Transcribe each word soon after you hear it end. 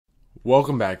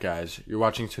Welcome back, guys. You're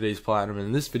watching today's Platinum, and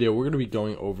in this video we're going to be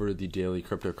going over the daily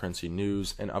cryptocurrency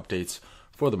news and updates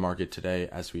for the market today,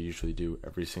 as we usually do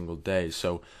every single day.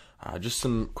 So just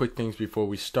some quick things before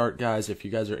we start, guys. If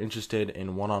you guys are interested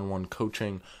in one-on-one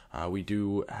coaching, we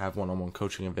do have one-on-one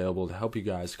coaching available to help you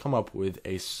guys come up with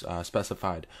a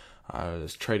specified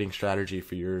trading strategy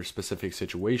for your specific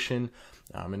situation,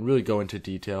 and really go into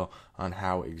detail on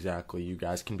how exactly you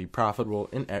guys can be profitable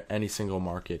in any single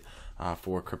market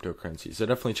for cryptocurrency. So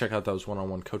definitely check out those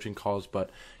one-on-one coaching calls. But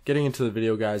getting into the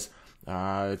video, guys,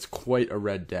 it's quite a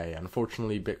red day.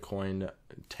 Unfortunately, Bitcoin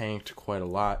tanked quite a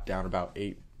lot, down about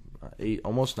 8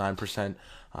 almost 9%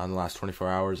 on the last 24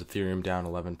 hours. Ethereum down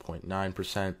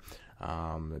 11.9%.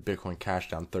 Bitcoin Cash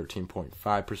down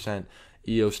 13.5%.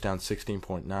 EOS down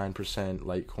 16.9%.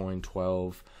 Litecoin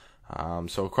 12%.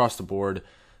 So across the board,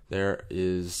 there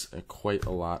is quite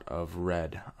a lot of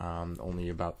red. Only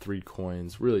about 3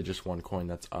 coins, really just one coin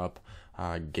that's up.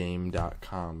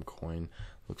 Game.com coin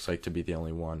looks like to be the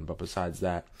only one. But besides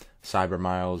that,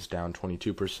 CyberMiles down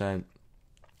 22%.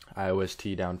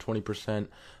 IOST down 20%.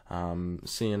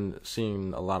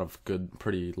 Seeing a lot of good,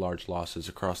 pretty large losses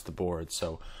across the board.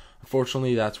 So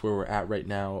unfortunately, that's where we're at right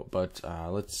now. But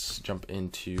let's jump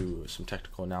into some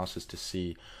technical analysis to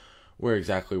see where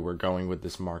exactly we're going with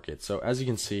this market. So as you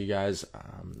can see, guys,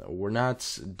 we're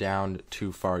not down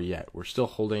too far yet. We're still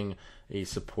holding a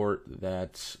support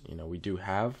that we do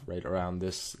have right around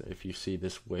this. If you see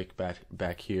this wick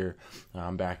back here,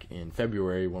 back in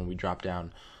February when we dropped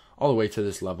down all the way to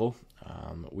this level,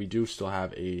 we do still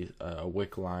have a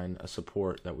wick line, a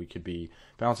support that we could be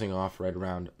bouncing off right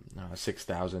around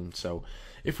 6,000. So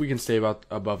if we can stay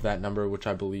above that number, which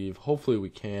I believe hopefully we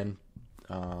can,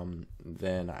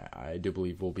 then I do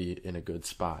believe we'll be in a good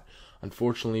spot.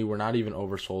 Unfortunately, we're not even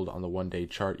oversold on the one-day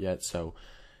chart yet, so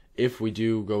if we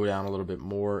do go down a little bit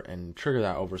more and trigger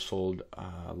that oversold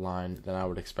line, then I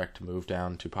would expect to move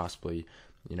down to possibly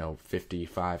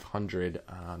 5,500,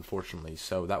 unfortunately.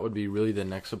 So that would be really the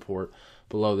next support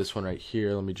below this one right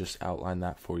here. Let me just outline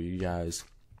that for you guys.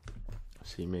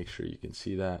 See, make sure you can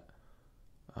see that.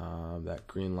 That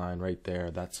green line right there,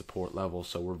 that support level.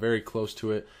 So we're very close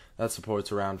to it. That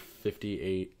support's around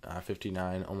 58,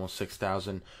 59, almost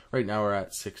 6,000. Right now we're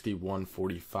at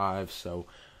 61.45. So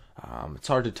it's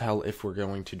hard to tell if we're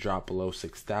going to drop below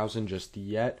 6,000 just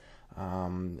yet.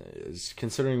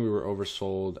 Considering we were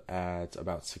oversold at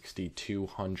about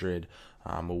 6,200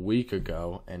 a week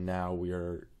ago, and now we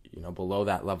are below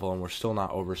that level, and we're still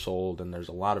not oversold, and there's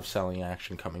a lot of selling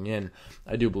action coming in.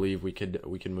 I do believe we can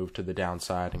move to the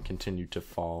downside and continue to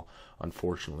fall,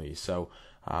 unfortunately. So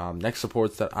next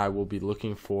supports that I will be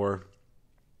looking for,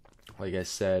 like I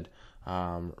said,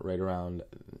 right around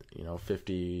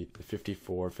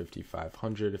 54,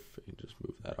 5,500. If we just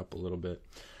move that up a little bit,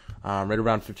 right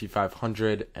around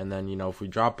 5,500, and then if we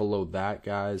drop below that,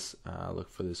 guys,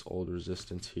 look for this old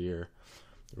resistance here,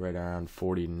 right around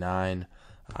 49.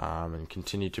 And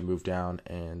continue to move down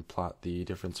and plot the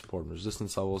different support and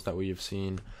resistance levels that we have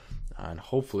seen, and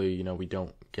hopefully we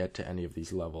don't get to any of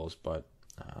these levels, but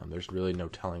there's really no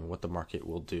telling what the market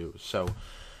will do. So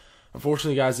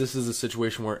unfortunately, guys, this is the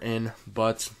situation we're in,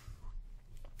 but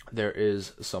there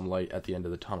is some light at the end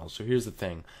of the tunnel. So here's the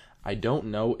thing. I don't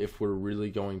know if we're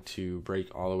really going to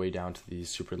break all the way down to these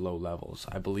super low levels.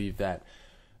 I believe that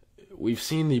we've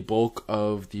seen the bulk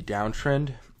of the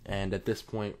downtrend, and at this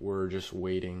point we're just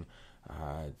waiting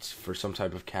for some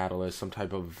type of catalyst, some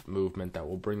type of movement that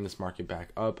will bring this market back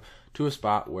up to a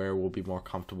spot where we'll be more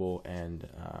comfortable, and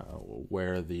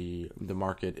where the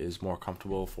market is more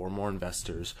comfortable for more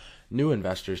investors, new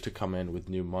investors, to come in with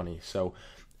new money. So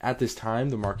at this time,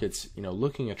 the market's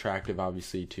looking attractive,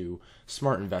 obviously, to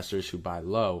smart investors who buy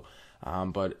low.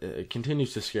 But it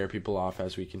continues to scare people off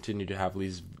as we continue to have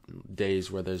these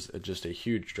days where there's just a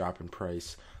huge drop in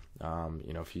price.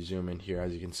 If you zoom in here,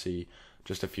 as you can see,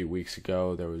 just a few weeks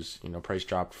ago, there was, price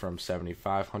dropped from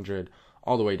 7,500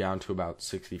 all the way down to about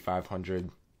 6,500.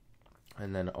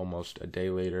 And then almost a day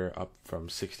later, up from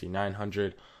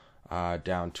 6,900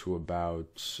 down to about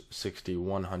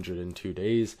 6,100 in 2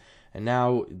 days. And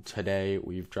now today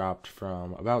we've dropped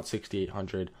from about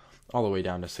 6,800 all the way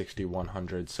down to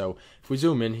 6,100. So if we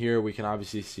zoom in here, we can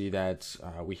obviously see that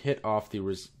we hit off the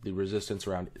resistance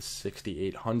around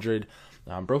 6,800,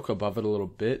 broke above it a little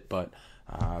bit, but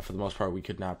for the most part, we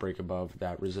could not break above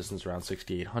that resistance around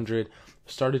 6,800.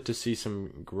 Started to see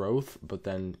some growth, but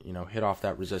then hit off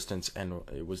that resistance, and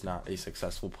it was not a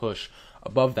successful push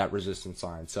above that resistance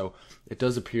line. So it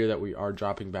does appear that we are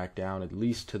dropping back down, at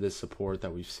least to this support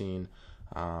that we've seen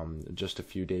just a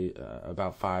few days,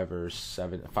 about 5 to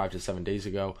 7 days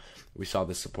ago. We saw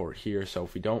this support here. So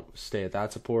if we don't stay at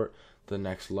that support, the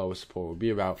next lowest support will be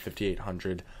about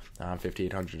 5,800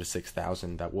 to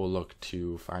 6,000 that we'll look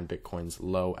to find Bitcoin's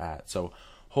low at. So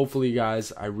hopefully,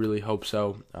 guys, I really hope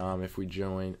so. If we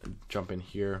jump in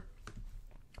here,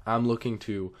 I'm looking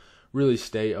to really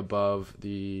stay above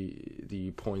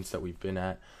the points that we've been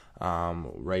at,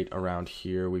 right around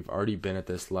here. We've already been at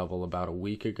this level about a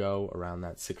week ago, around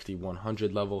that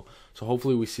 6,100 level. So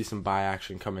hopefully we see some buy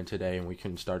action come in today and we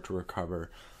can start to recover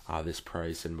this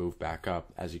price and move back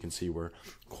up. As you can see, we're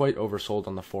quite oversold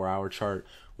on the 4-hour chart.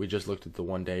 We just looked at the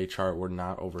 1-day chart. We're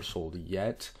not oversold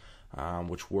yet,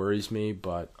 which worries me,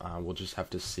 but we'll just have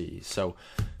to see. So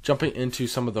jumping into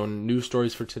some of the news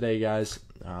stories for today, guys.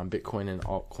 Bitcoin and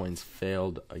altcoins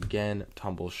failed again,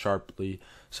 tumbled sharply.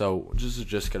 So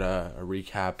just gonna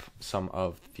recap some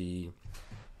of the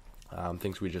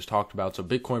things we just talked about. So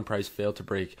Bitcoin price failed to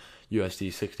break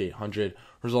USD 6,800,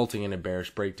 resulting in a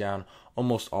bearish breakdown.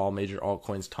 Almost all major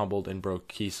altcoins tumbled and broke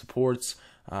key supports.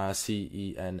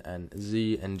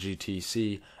 CENNZ and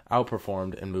GTC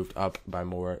outperformed and moved up by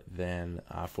more than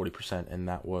 40%, and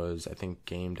that was, I think,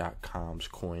 Game.com's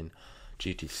coin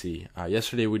GTC.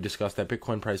 Yesterday we discussed that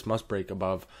Bitcoin price must break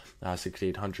above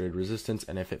 6,800 resistance,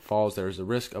 and if it falls, there is a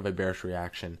risk of a bearish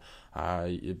reaction.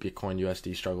 Bitcoin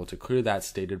USD struggled to clear that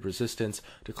stated resistance,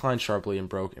 declined sharply, and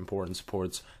broke important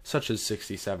supports such as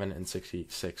 67 and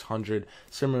 6,600.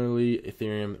 Similarly,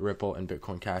 Ethereum, Ripple, and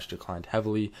Bitcoin Cash declined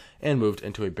heavily and moved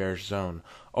into a bearish zone.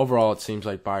 Overall, it seems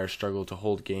like buyers struggled to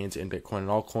hold gains in Bitcoin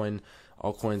and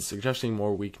altcoins, suggesting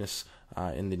more weakness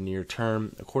in the near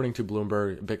term. According to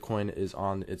Bloomberg, Bitcoin is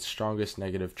on its strongest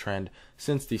negative trend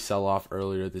since the sell-off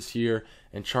earlier this year,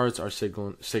 and charts are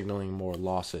signaling more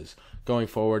losses. Going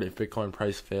forward, if Bitcoin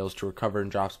price fails to recover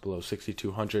and drops below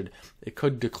 6,200, it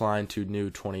could decline to new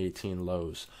 2018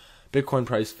 lows. Bitcoin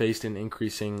price faced an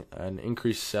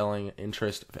increased selling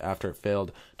interest after it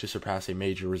failed to surpass a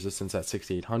major resistance at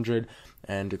 6,800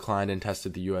 and declined and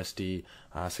tested the USD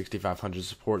 6,500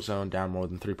 support zone, down more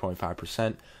than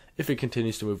 3.5%. If it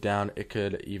continues to move down, it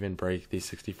could even break the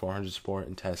 6,400 support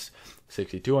and test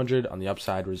 6,200. On the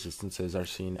upside, resistances are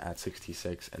seen at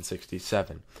 66 and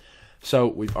 67. So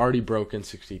we've already broken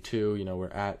 62. We're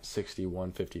at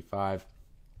 61.55.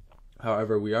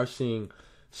 However, we are seeing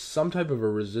some type of a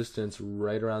resistance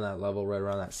right around that level, right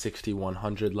around that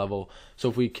 6,100 level. So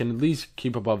if we can at least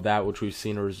keep above that, which we've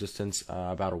seen a resistance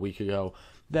about a week ago,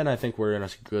 then I think we're in a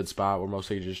good spot. We're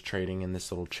mostly just trading in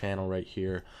this little channel right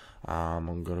here.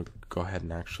 I'm going to go ahead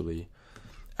and actually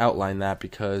outline that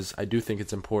because I do think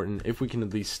it's important. If we can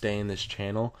at least stay in this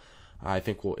channel, I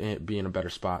think we'll be in a better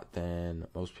spot than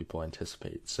most people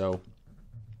anticipate. So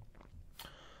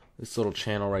this little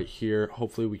channel right here,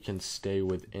 hopefully we can stay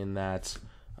within that.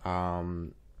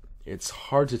 It's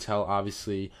hard to tell,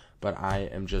 obviously, but I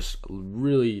am just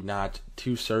really not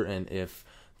too certain if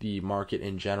the market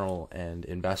in general and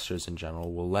investors in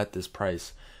general will let this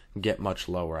price get much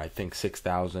lower. I think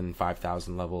 6,000,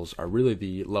 5,000 levels are really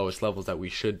the lowest levels that we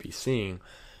should be seeing,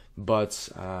 but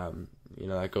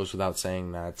that goes without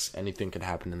saying that anything could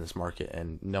happen in this market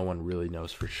and no one really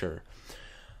knows for sure.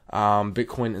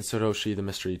 Bitcoin and Satoshi, the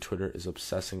mystery Twitter is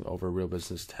obsessing over. Real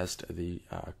business test the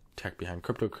tech behind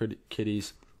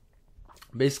CryptoKitties.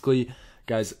 Basically,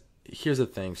 guys, here's the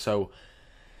thing. So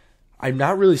I'm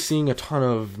not really seeing a ton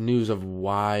of news of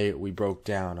why we broke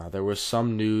down. There was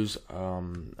some news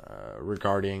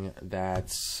regarding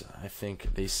that. I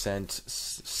think they sent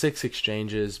 6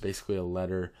 exchanges basically a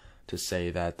letter to say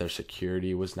that their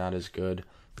security was not as good.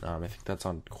 I think that's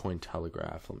on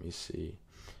Cointelegraph. Let me see.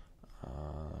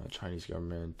 Chinese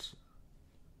government.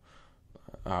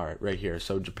 All right, right here.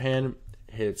 So Japan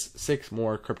hits 6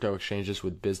 more crypto exchanges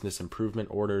with business improvement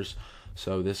orders.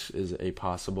 So this is a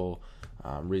possible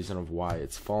reason of why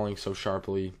it's falling so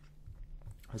sharply,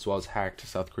 as well as hacked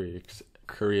South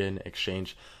Korean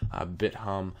exchange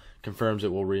BitHum confirms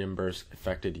it will reimburse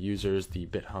affected users. The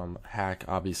BitHum hack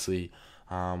obviously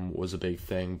was a big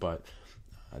thing, but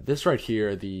this right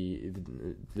here, the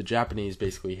Japanese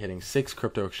basically hitting 6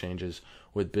 crypto exchanges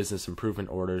with business improvement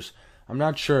orders. I'm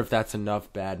not sure if that's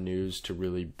enough bad news to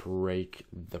really break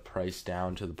the price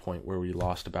down to the point where we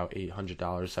lost about $800,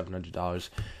 $700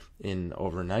 in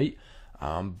overnight.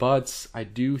 But I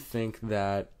do think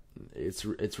that it's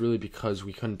really because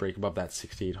we couldn't break above that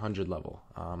 6,800 level.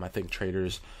 I think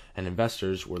traders and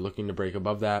investors were looking to break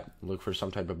above that, look for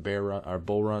some type of bear run or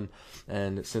bull run,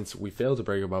 and since we failed to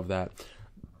break above that,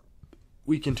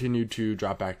 we continued to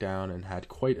drop back down and had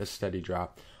quite a steady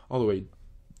drop all the way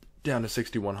down to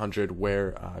 6,100,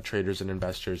 where traders and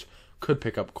investors could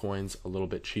pick up coins a little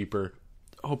bit cheaper.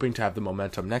 hoping to have the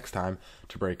momentum next time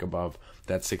to break above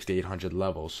that 6,800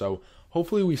 level. So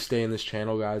hopefully we stay in this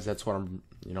channel, guys. That's what I'm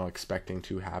expecting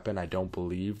to happen. I don't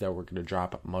believe that we're going to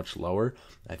drop much lower.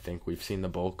 I think we've seen the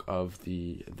bulk of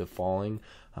the falling,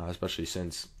 especially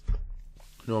since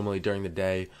normally during the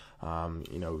day,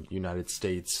 United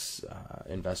States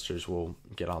investors will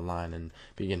get online and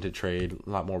begin to trade. A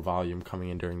lot more volume coming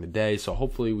in during the day. So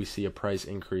hopefully we see a price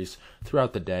increase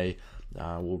throughout the day.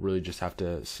 We'll really just have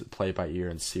to play it by ear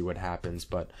and see what happens.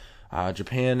 But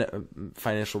Japan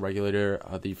financial regulator,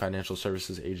 the Financial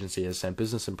Services Agency, has sent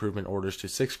business improvement orders to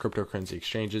 6 cryptocurrency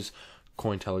exchanges.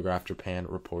 Cointelegraph Japan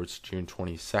reports June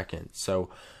 22nd. So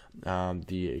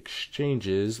the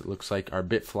exchanges looks like are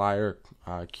Bitflyer,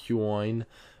 Qcoin,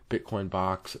 Bitcoin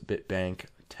Box, Bitbank,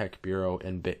 Tech Bureau,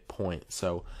 and Bitpoint.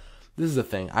 So this is the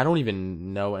thing. I don't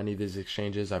even know any of these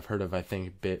exchanges. I've heard of, I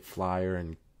think, Bitflyer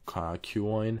and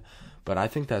Qcoin, but I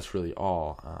think that's really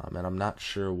all. And I'm not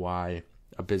sure why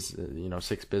a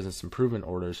 6 business improvement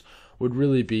orders would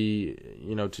really be,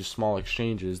 to small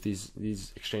exchanges.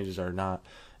 These exchanges are not,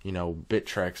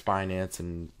 Bittrex, Binance,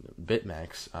 and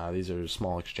BitMEX. These are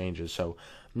small exchanges. So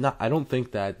I don't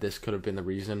think that this could have been the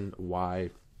reason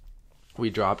why we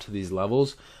dropped to these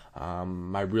levels.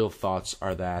 My real thoughts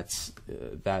are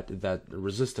that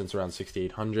resistance around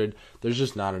 6,800, there's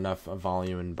just not enough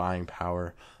volume and buying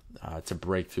power to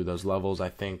break through those levels. I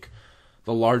think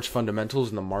the large fundamentals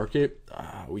in the market,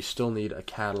 we still need a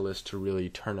catalyst to really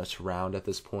turn us around at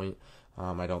this point.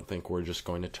 I don't think we're just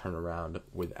going to turn around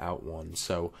without one.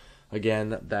 So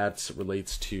again, that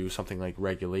relates to something like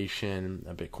regulation,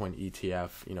 a Bitcoin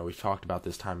ETF. We've talked about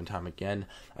this time and time again.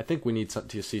 I think we need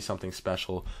to see something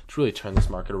special to really turn this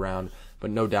market around, but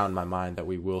no doubt in my mind that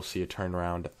we will see a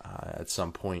turnaround at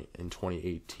some point in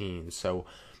 2018. So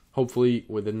hopefully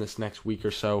within this next week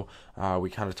or so, we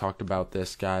kind of talked about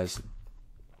this, guys.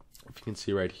 If you can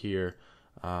see right here,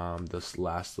 this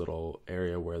last little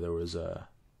area where there was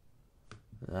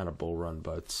not a bull run,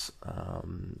 but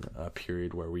a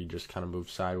period where we just kind of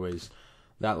moved sideways.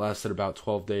 That lasted about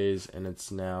 12 days, and it's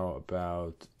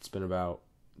been about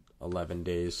 11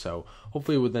 days. So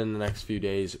hopefully within the next few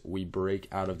days, we break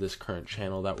out of this current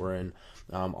channel that we're in.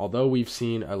 Although we've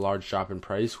seen a large drop in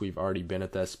price, we've already been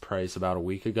at this price about a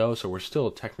week ago, so we're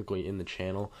still technically in the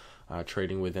channel,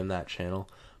 trading within that channel.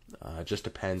 It just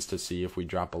depends to see if we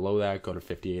drop below that, go to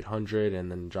 5,800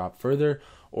 and then drop further,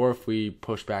 or if we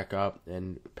push back up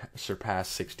and surpass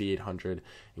 6,800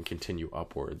 and continue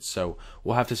upwards. So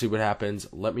we'll have to see what happens.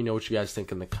 Let me know what you guys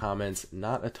think in the comments.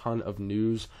 Not a ton of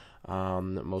news,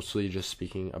 mostly just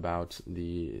speaking about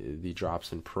the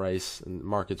drops in price. And the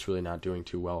market's really not doing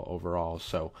too well overall.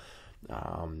 So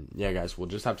yeah, guys, we'll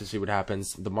just have to see what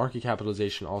happens. The market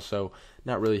capitalization also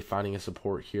not really finding a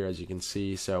support here, as you can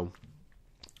see. So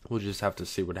we'll just have to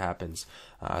see what happens.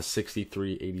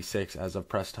 63.86 as of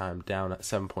press time, down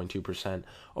 7.2%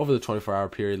 over the 24-hour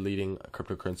period. Leading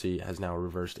cryptocurrency has now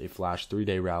reversed a flash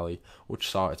 3-day rally, which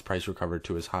saw its price recover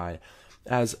to as high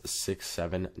as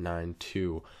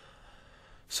 6,792.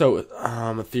 So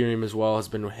Ethereum as well has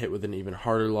been hit with an even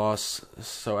harder loss.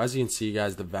 So as you can see,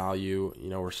 guys, the value,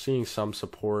 we're seeing some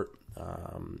support,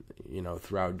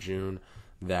 throughout June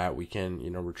that we can,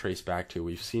 retrace back to.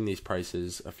 We've seen these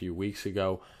prices a few weeks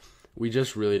ago. We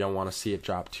just really don't want to see it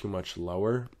drop too much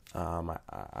lower.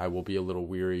 I will be a little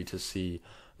weary to see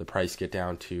the price get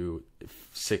down to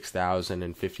 6,000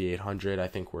 and 5,800. I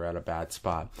think we're at a bad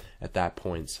spot at that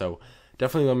point. So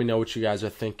definitely let me know what you guys are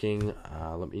thinking.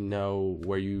 Let me know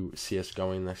where you see us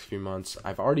going in the next few months.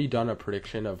 I've already done a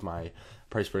prediction of my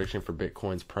price prediction for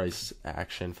Bitcoin's price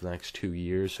action for the next 2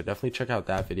 years. So definitely check out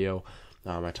that video.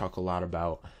 I talk a lot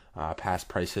about past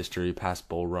price history, past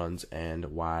bull runs, and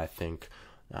why I think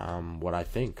what I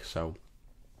think. So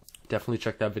definitely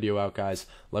check that video out, guys.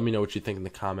 Let me know what you think in the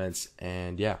comments.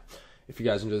 And yeah, if you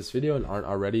guys enjoyed this video and aren't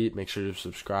already, make sure to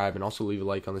subscribe and also leave a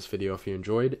like on this video if you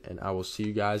enjoyed. And I will see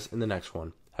you guys in the next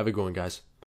one. Have a good one, guys.